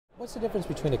What's the difference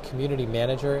between a community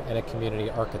manager and a community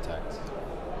architect?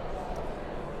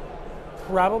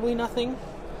 Probably nothing.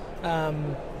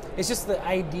 It's just the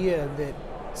idea that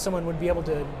someone would be able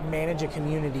to manage a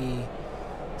community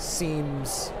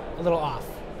seems a little off,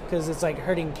 because it's like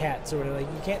herding cats or whatever.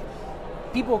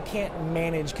 Like people can't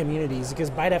manage communities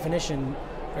because by definition,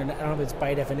 or I don't know if it's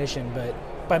by definition, but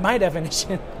by my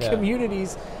definition,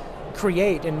 communities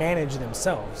create and manage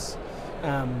themselves.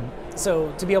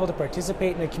 So to be able to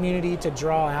participate in a community, to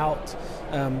draw out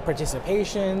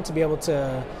participation, to be able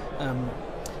to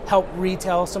help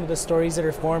retell some of the stories that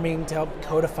are forming, to help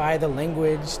codify the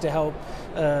language, to help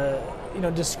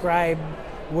describe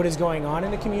what is going on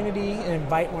in the community and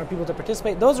invite more people to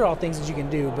participate. Those are all things that you can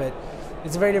do, but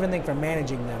it's a very different thing from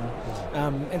managing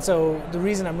them. And so the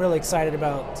reason I'm really excited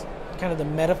about kind of the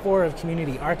metaphor of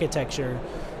community architecture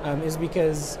is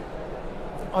because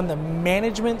on the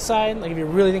management side, like if you're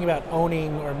really thinking about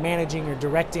owning or managing or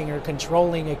directing or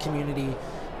controlling a community,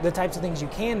 the types of things you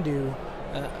can do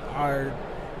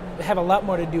have a lot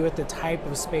more to do with the type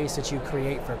of space that you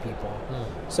create for people.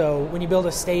 So when you build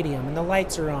a stadium and the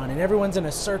lights are on and everyone's in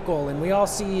a circle and we all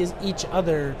see each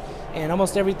other and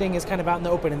almost everything is kind of out in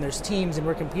the open and there's teams and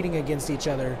we're competing against each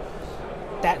other,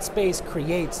 that space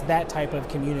creates that type of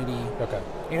community. Okay.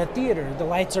 In a theater, the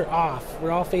lights are off. We're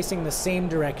all facing the same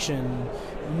direction.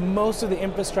 Most of the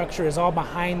infrastructure is all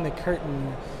behind the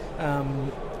curtain,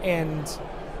 and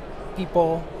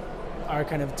people are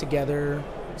kind of together,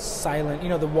 silent.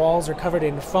 The walls are covered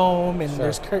in foam, and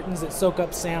there's curtains that soak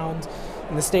up sound.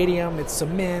 In the stadium, it's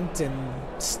cement and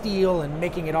steel and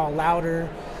making it all louder.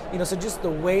 So just the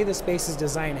way the space is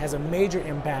designed has a major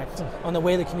impact on the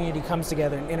way the community comes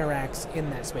together and interacts in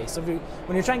that space. So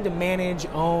when you're trying to manage,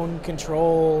 own,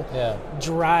 control,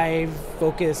 drive,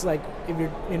 focus, like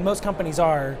most companies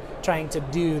are trying to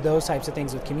do those types of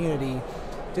things with community,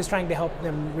 just trying to help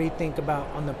them rethink about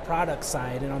on the product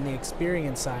side and on the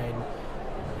experience side,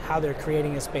 how they're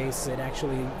creating a space that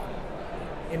actually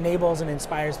enables and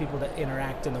inspires people to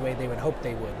interact in the way they would hope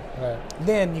they would. Right.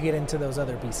 Then you get into those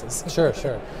other pieces. Sure.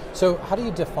 So how do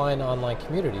you define online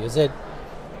community? Is it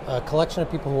a collection of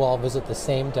people who all visit the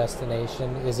same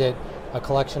destination? Is it a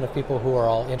collection of people who are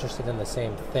all interested in the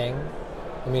same thing?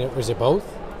 I mean, is it both?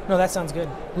 No, that sounds good.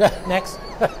 Next.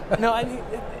 No,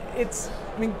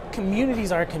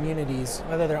 communities are communities,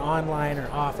 whether they're online or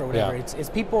off or whatever. Yeah. It's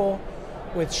people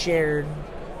with shared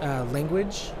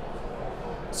language,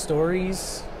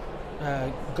 stories,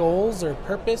 goals or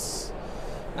purpose.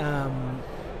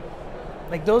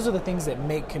 Those are the things that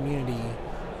make community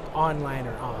online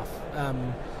or off.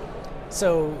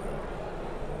 So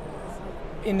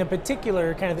in the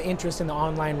particular kind of the interest in the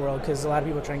online world, because a lot of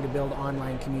people are trying to build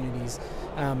online communities,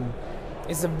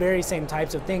 it's the very same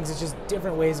types of things. It's just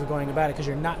different ways of going about it because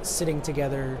you're not sitting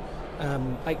together.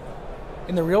 Like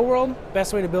in the real world,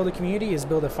 best way to build a community is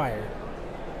build a fire.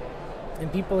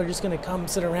 And people are just going to come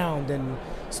sit around and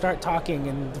start talking.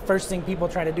 And the first thing people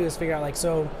try to do is figure out,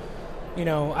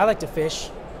 I like to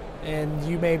fish. And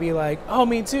you may be like, oh,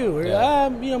 me too. Or,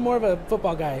 I'm, more of a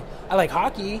football guy. I like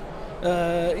hockey. We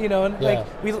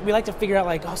like to figure out,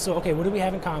 what do we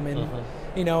have in common?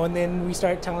 Mm-hmm. And then we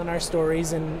start telling our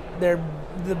stories, and they're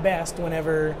the best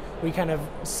whenever we kind of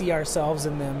see ourselves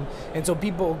in them. And so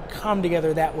people come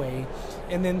together that way.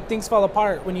 And then things fall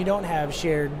apart when you don't have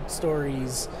shared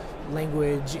stories,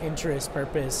 language, interest,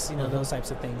 purpose, those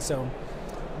types of things. So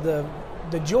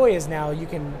the joy is now you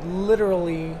can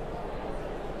literally,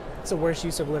 it's the worst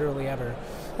use of literally ever.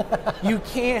 You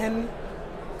can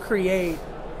create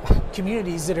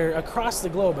communities that are across the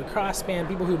globe, across span,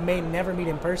 people who may never meet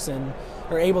in person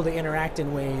are able to interact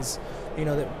in ways,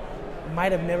 that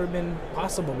might have never been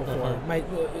possible before.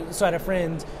 So I had a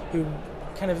friend who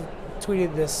kind of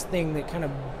tweeted this thing that kind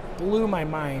of blew my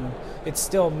mind. It's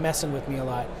still messing with me a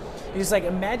lot. It's like,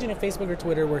 imagine if Facebook or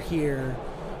Twitter were here,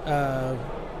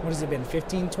 what has it been,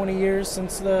 15, 20 years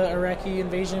since the Iraqi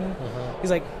invasion? He's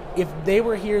like, if they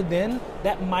were here then,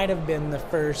 that might have been the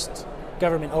first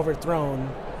government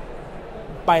overthrown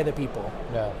by the people.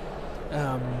 Yeah.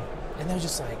 And they're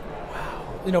just like,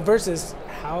 wow. Versus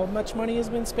how much money has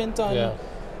been spent on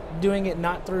doing it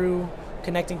not through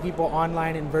connecting people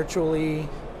online and virtually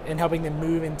and helping them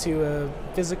move into a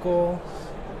physical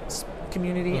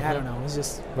community. I don't know. It's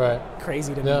just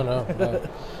crazy to me. No.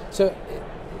 So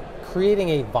creating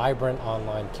a vibrant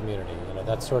online community,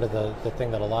 that's sort of the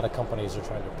thing that a lot of companies are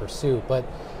trying to pursue. But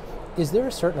is there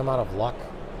a certain amount of luck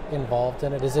involved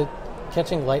in it? Is it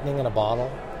catching lightning in a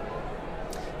bottle?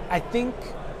 I think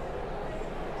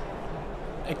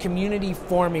a community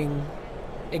forming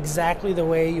exactly the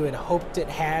way you had hoped it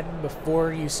had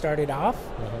before you started off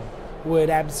would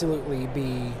absolutely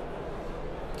be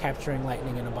capturing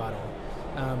lightning in a bottle.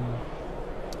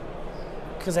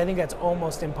 Because I think that's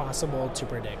almost impossible to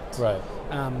predict. Right.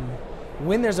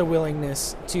 When there's a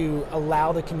willingness to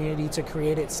allow the community to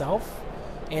create itself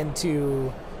and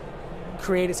to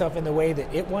create itself in the way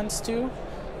that it wants to,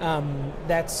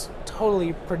 that's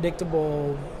totally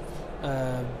predictable,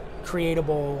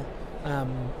 creatable.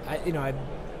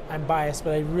 I'm biased,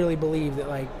 but I really believe that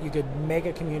like you could make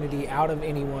a community out of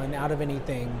anyone, out of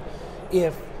anything,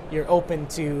 if you're open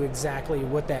to exactly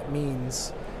what that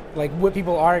means, like what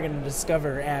people are going to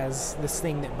discover as this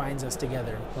thing that binds us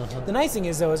together. Mm-hmm. The nice thing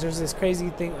is, though, is there's this crazy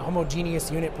thing,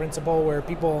 homogeneous unit principle, where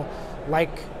people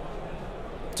like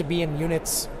to be in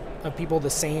units of people the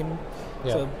same.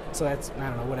 Yeah. So that's, I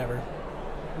don't know, whatever.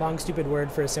 Long, stupid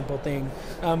word for a simple thing.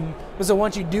 But so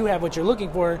once you do have what you're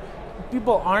looking for,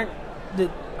 people aren't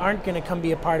going to come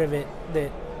be a part of it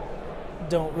that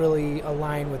don't really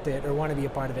align with it or want to be a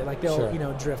part of it. Like they'll,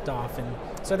 sure, drift off. And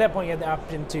so at that point, you have the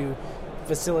option to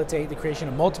facilitate the creation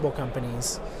of multiple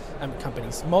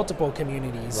multiple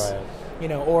communities,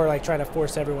 right, or like try to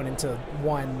force everyone into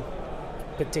one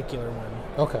particular one.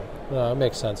 Okay, no, that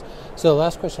makes sense. So the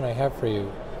last question I have for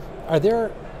you, are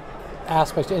there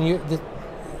aspects, and you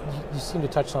seem to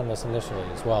touch on this initially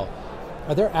as well,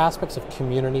 are there aspects of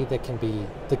community that can be,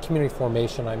 the community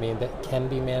formation, that can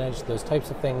be managed, those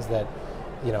types of things that,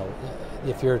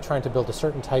 if you're trying to build a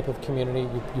certain type of community,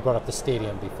 you brought up the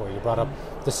stadium before, you brought up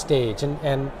the stage,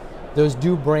 and those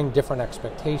do bring different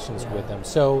expectations with them.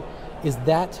 So is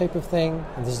that type of thing,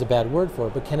 and this is a bad word for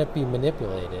it, but can it be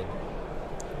manipulated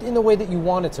in the way that you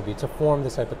want it to be to form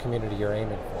the type of community you're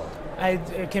aiming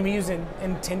for? Can we use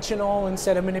intentional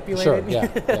instead of manipulated? Sure,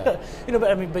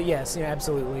 yeah. But yes,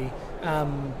 absolutely.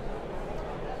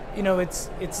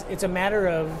 It's a matter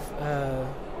of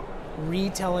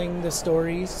retelling the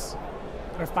stories,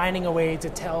 or finding a way to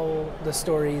tell the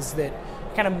stories that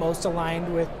kind of most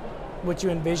aligned with what you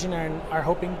envision and are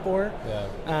hoping for.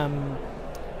 Yeah.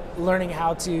 Learning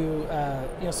how to,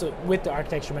 so with the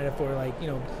architecture metaphor,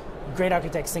 great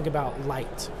architects think about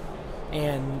light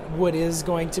and what is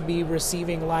going to be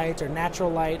receiving light or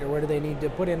natural light, or where do they need to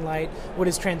put in light, what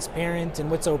is transparent and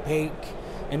what's opaque,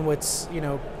 and what's,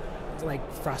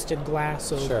 like frosted glass,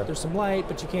 so sure, there's some light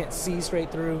but you can't see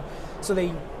straight through. So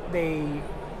they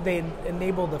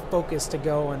enable the focus to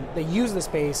go, and they use the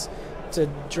space to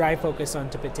drive focus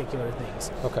onto particular things.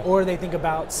 Okay. Or they think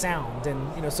about sound,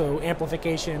 and so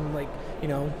amplification,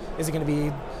 is it going to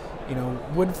be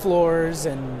wood floors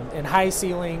and high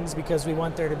ceilings because we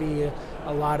want there to be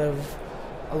a lot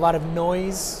of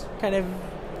noise kind of,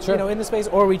 sure, in the space,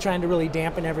 or are we trying to really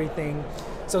dampen everything?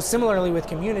 So similarly with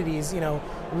communities,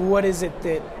 what is it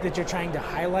that you're trying to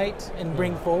highlight and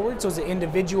bring forward? So is it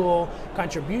individual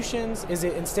contributions? Is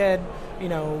it instead,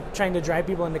 trying to drive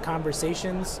people into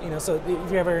conversations? So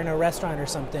if you're ever in a restaurant or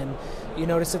something, you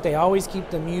notice that they always keep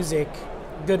the music,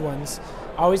 good ones,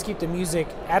 always keep the music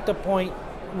at the point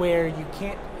where you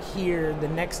can't hear the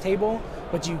next table,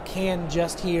 but you can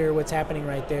just hear what's happening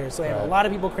right there. So they have a lot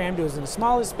of people crammed to in the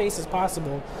smallest space as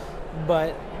possible,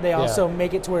 but they also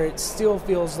make it to where it still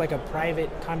feels like a private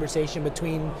conversation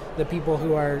between the people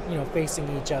who are, facing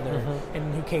each other,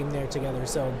 and who came there together.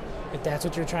 So if that's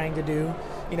what you're trying to do,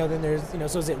 then there's,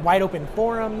 so is it wide open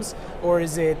forums, or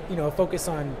is it, a focus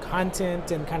on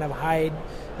content and kind of hide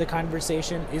the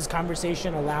conversation? Is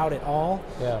conversation allowed at all?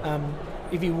 Yeah.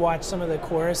 If you watch some of the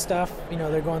chorus stuff,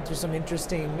 they're going through some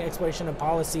interesting exploration of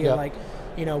policy, and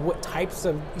what types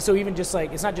of, so even just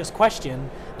it's not just question,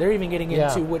 they're even getting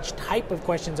into which type of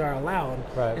questions are allowed.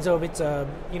 Right. And so if it's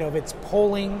if it's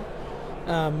polling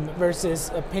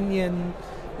versus opinion,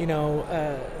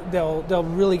 they'll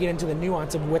really get into the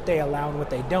nuance of what they allow and what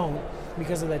they don't,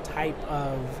 because of the type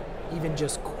of even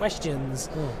just questions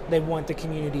they want the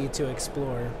community to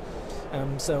explore.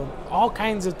 So all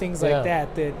kinds of things like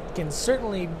that can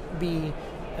certainly be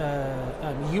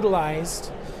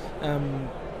utilized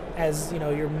as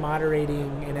you're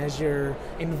moderating, and as you're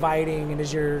inviting, and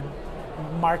as you're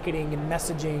marketing and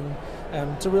messaging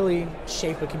to really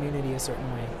shape a community a certain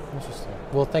way. Interesting.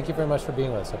 Well, thank you very much for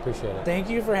being with us. I appreciate it. Thank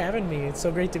you for having me. It's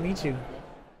so great to meet you.